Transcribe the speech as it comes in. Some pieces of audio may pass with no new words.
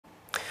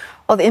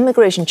Well, the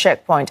immigration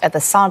checkpoint at the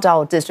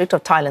Sadao district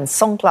of Thailand's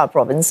Songkhla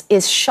province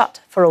is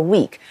shut for a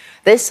week.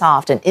 This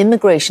after an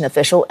immigration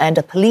official and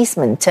a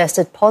policeman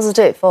tested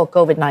positive for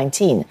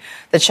COVID-19.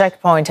 The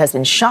checkpoint has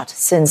been shut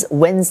since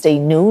Wednesday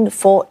noon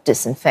for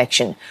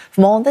disinfection. For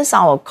more on this,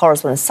 our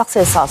correspondent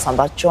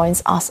Saksith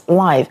joins us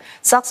live.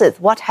 Saksith,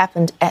 what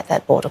happened at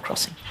that border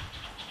crossing?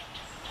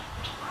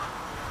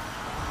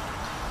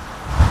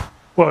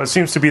 Well, it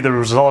seems to be the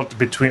result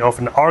of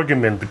an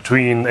argument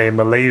between a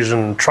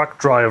Malaysian truck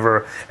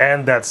driver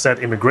and that said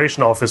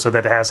immigration officer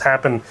that has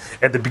happened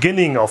at the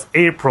beginning of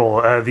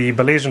April. The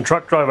Malaysian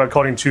truck driver,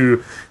 according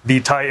to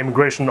the Thai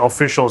immigration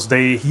officials,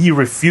 he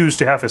refused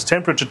to have his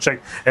temperature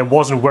checked and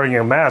wasn't wearing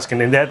a mask.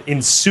 And in that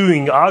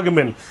ensuing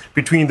argument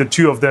between the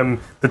two of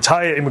them, the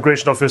Thai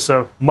immigration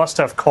officer must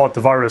have caught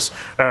the virus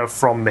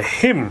from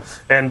him.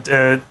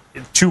 And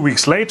 2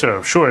 weeks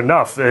later, sure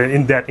enough,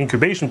 in that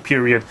incubation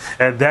period,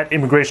 that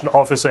immigration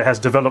officer has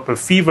developed a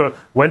fever,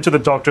 went to the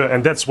doctor,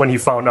 and that's when he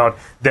found out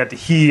that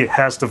he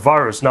has the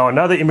virus. Now,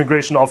 another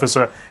immigration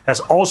officer has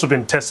also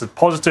been tested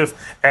positive,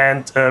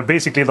 and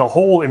basically the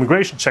whole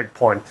immigration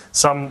checkpoint,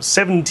 some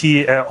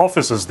 70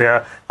 officers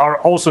there, are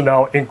also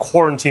now in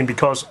quarantine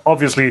because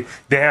obviously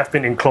they have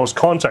been in close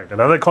contact.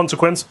 Another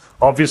consequence,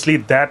 obviously,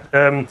 that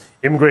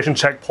immigration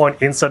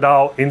checkpoint in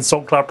Sadao, in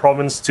Songkhla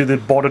province to the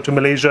border to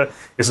Malaysia,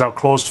 is now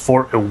closed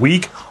for a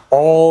week.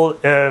 All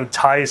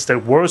Thais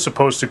that were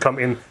supposed to come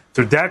in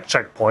to that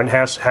checkpoint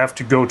have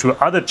to go to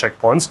other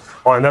checkpoints,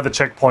 or another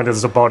checkpoint that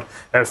is about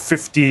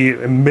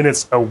 50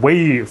 minutes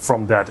away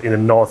from that in the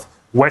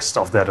northwest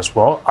of that as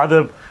well.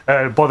 Other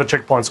border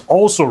checkpoints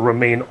also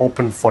remain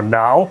open for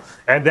now,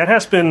 and that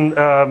has been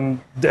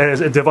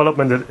a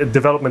development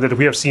that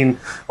we have seen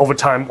over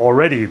time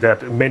already,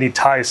 that many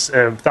Thais,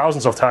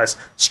 thousands of Thais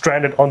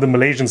stranded on the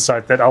Malaysian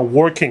side that are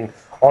working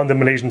on the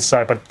Malaysian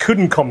side but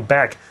couldn't come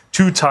back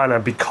to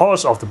Thailand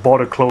because of the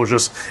border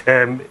closures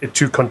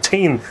to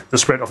contain the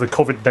spread of the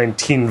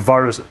COVID-19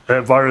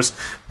 virus.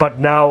 But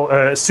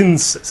now,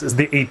 since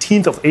the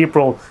 18th of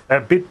April,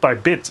 bit by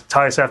bit,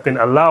 Thais have been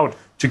allowed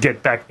to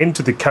get back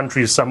into the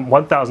country. Some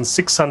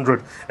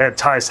 1,600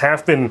 Thais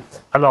have been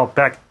allowed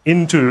back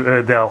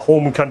into their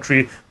home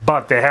country,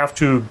 but they have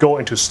to go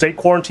into state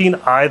quarantine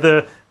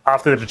either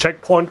after the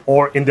checkpoint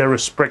or in their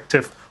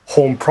respective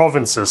home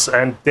provinces.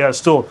 And there are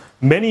still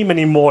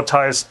many more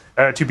Thais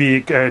to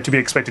be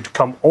expected to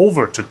come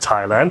over to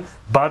Thailand,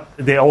 but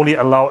they only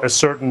allow a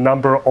certain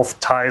number of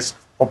Thais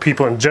or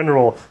people in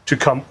general to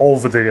come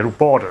over the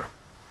border.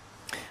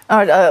 All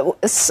right,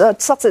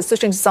 Saksith,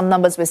 switching to some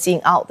numbers we're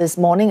seeing out this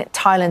morning.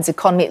 Thailand's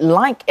economy,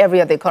 like every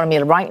other economy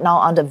right now,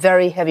 under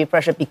very heavy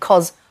pressure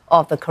because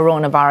of the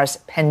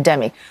coronavirus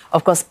pandemic.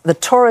 Of course, the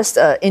tourist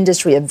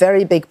industry, a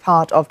very big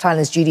part of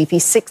Thailand's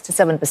GDP, 6 to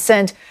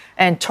 7%,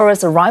 and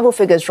tourist arrival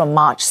figures from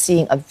March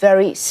seeing a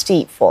very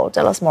steep fall.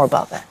 Tell us more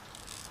about that.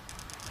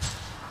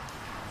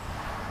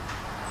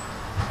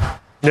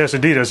 Yes,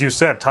 indeed. As you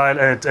said,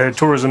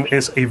 tourism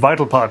is a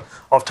vital part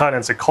of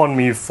Thailand's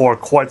economy for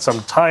quite some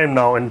time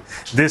now, and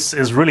this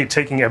is really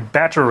taking a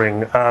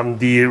battering.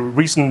 The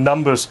recent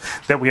numbers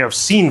that we have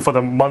seen for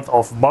the month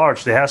of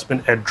March, there has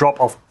been a drop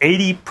of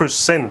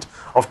 80%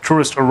 of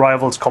tourist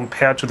arrivals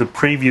compared to the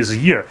previous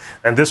year.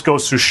 And this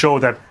goes to show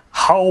that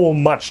how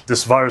much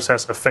this virus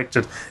has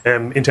affected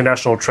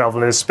international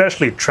travel, and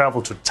especially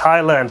travel to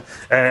Thailand,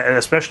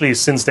 especially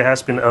since there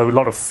has been a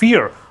lot of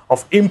fear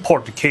of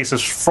imported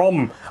cases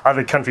from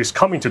other countries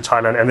coming to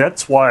Thailand. And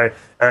that's why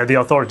the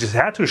authorities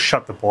had to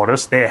shut the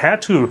borders. They had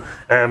to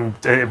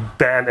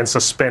ban and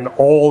suspend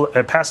all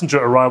passenger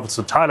arrivals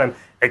to Thailand,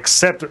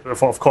 except,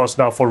 of course,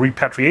 now for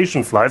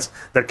repatriation flights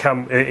that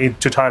come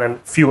into Thailand,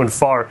 few and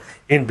far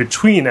in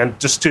between. And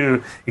just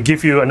to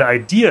give you an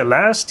idea,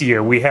 last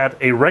year we had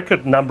a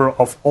record number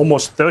of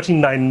almost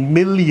 39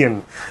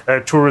 million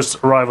tourist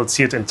arrivals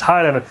here in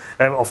Thailand.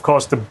 And of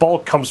course, the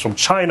bulk comes from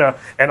China,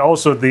 and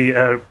also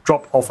the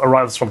drop of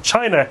arrivals from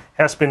China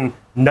has been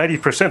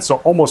 90%. So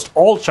almost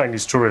all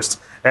Chinese tourists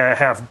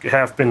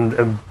have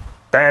been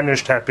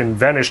banished, have been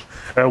vanished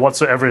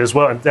whatsoever as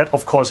well. And that,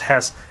 of course,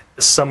 has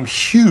some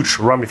huge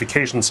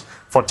ramifications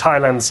for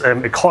Thailand's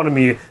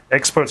economy.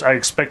 Experts are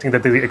expecting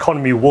that the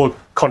economy will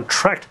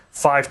contract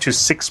 5 to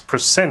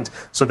 6%.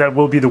 So that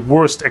will be the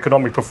worst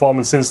economic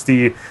performance since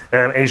the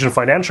Asian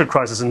financial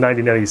crisis in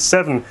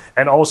 1997.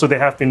 And also there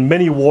have been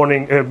many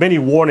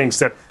warnings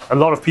that a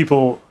lot of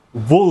people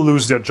will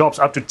lose their jobs.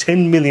 Up to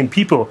 10 million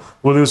people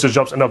will lose their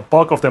jobs, and a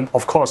bulk of them,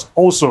 of course,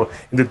 also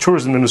in the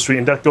tourism industry.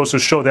 And that goes to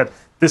show that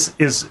this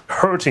is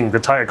hurting the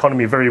Thai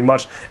economy very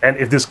much. And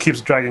if this keeps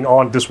dragging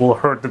on, this will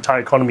hurt the Thai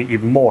economy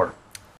even more.